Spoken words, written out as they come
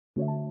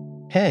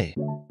Hey,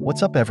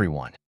 what's up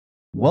everyone?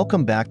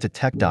 Welcome back to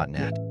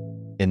Tech.net.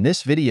 In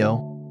this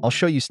video, I'll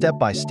show you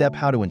step-by-step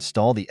how to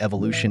install the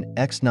Evolution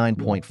X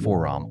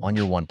 9.4 ROM on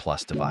your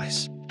OnePlus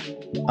device.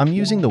 I'm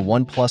using the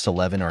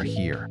OnePlus11R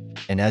here,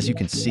 and as you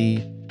can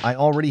see, I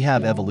already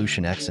have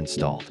Evolution X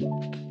installed.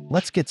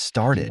 Let's get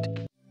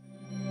started.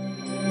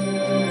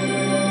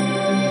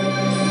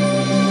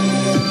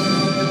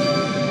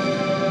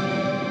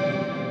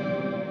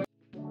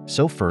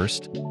 So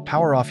first,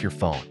 power off your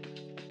phone.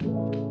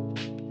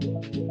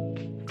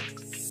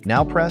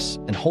 Now press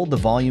and hold the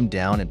volume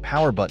down and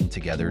power button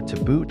together to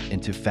boot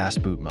into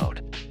Fastboot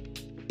mode.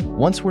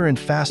 Once we're in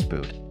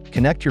Fastboot,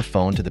 connect your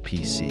phone to the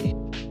PC.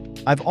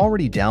 I've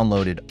already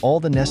downloaded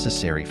all the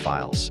necessary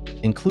files,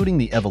 including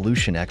the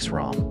Evolution X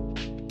ROM.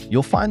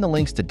 You'll find the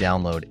links to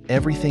download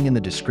everything in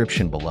the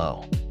description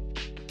below.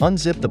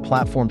 Unzip the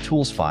Platform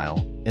Tools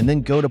file and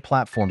then go to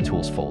Platform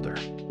Tools folder.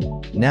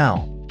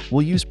 Now,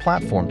 we'll use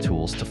Platform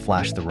Tools to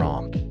flash the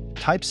ROM.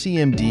 Type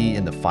CMD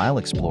in the File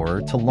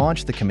Explorer to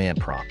launch the command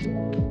prompt.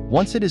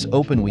 Once it is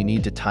open, we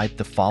need to type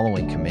the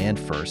following command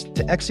first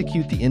to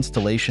execute the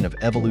installation of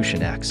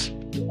Evolution X.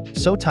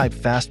 So type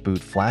fastboot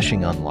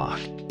flashing unlock.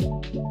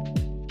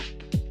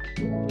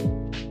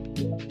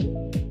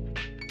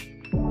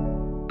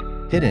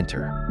 Hit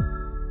enter.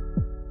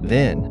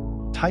 Then,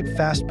 type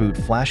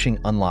fastboot flashing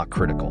unlock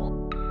critical.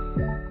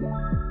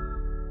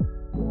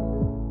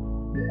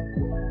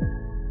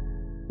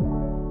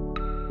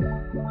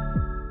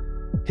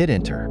 Hit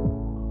enter,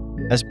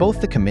 as both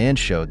the commands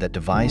showed that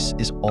device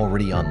is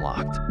already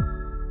unlocked.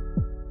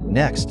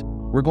 Next,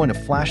 we're going to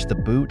flash the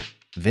boot,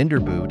 vendor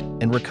boot,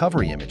 and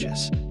recovery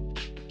images.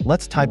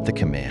 Let's type the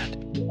command.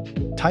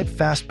 Type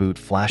fastboot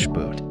flash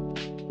boot,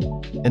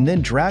 and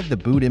then drag the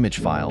boot image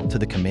file to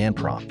the command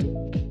prompt.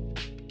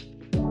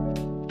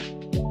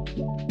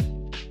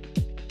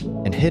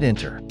 And hit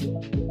enter.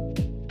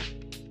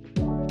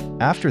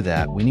 After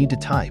that, we need to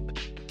type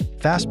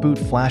fastboot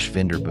flash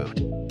vendor boot,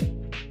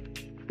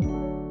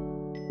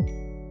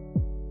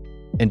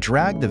 and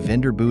drag the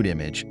vendor boot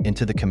image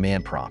into the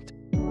command prompt.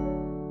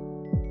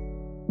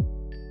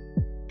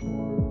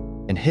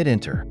 And hit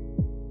enter.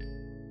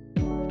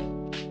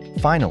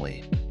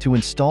 Finally, to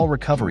install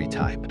recovery,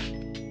 type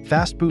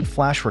fastboot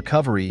flash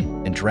recovery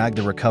and drag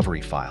the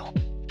recovery file.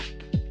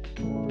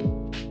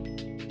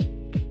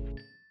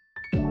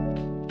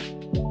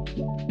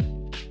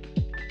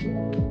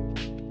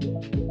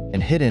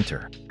 And hit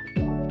enter.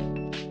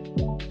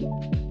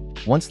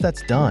 Once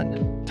that's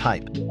done,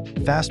 type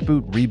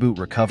fastboot reboot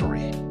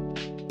recovery,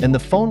 and the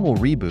phone will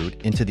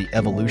reboot into the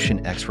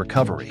Evolution X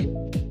recovery.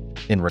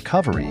 In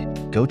recovery,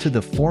 go to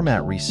the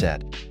Format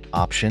Reset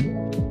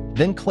option,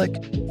 then click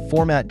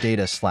Format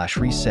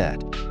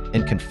Data/Reset,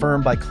 and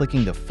confirm by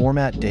clicking the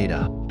Format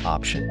Data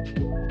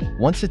option.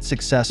 Once it's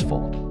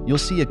successful, you'll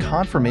see a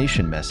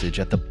confirmation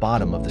message at the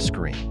bottom of the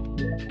screen.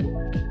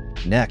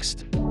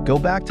 Next, go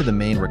back to the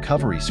main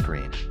recovery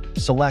screen,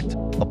 select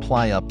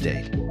Apply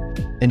Update,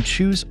 and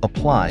choose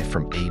Apply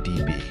from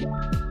ADB.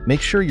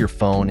 Make sure your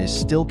phone is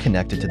still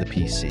connected to the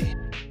PC.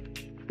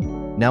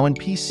 Now in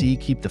PC,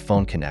 keep the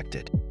phone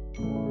connected.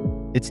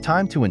 It's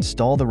time to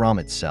install the ROM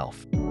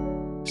itself.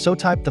 So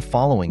type the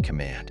following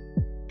command,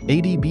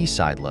 ADB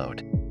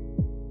sideload,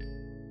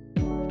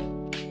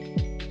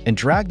 and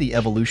drag the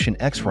Evolution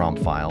X ROM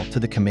file to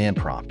the command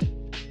prompt.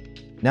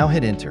 Now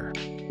hit enter.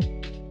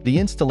 The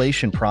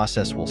installation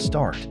process will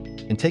start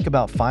and take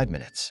about 5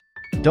 minutes.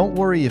 Don't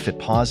worry if it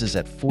pauses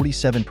at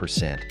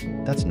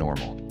 47%, that's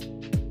normal.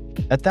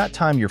 At that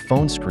time, your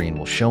phone screen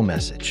will show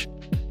message.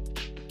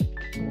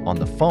 On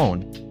the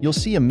phone, you'll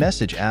see a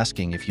message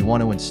asking if you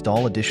want to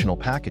install additional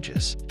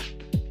packages.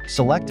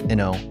 Select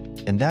No,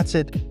 and that's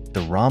it,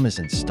 the ROM is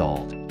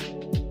installed.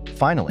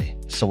 Finally,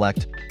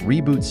 select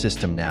Reboot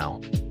System Now,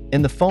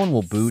 and the phone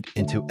will boot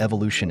into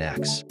Evolution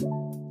X.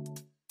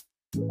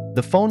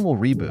 The phone will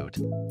reboot,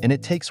 and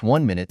it takes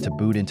 1 minute to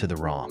boot into the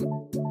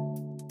ROM.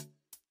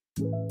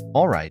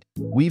 Alright,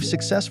 we've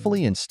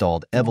successfully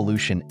installed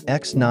Evolution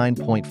X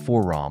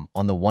 9.4 ROM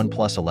on the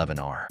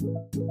OnePlus11R.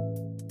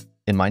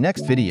 In my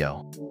next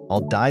video,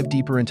 I'll dive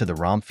deeper into the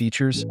ROM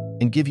features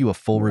and give you a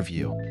full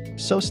review,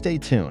 so stay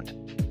tuned.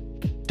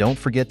 Don't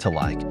forget to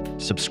like,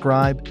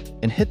 subscribe,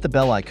 and hit the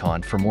bell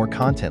icon for more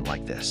content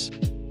like this.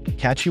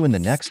 Catch you in the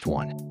next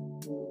one.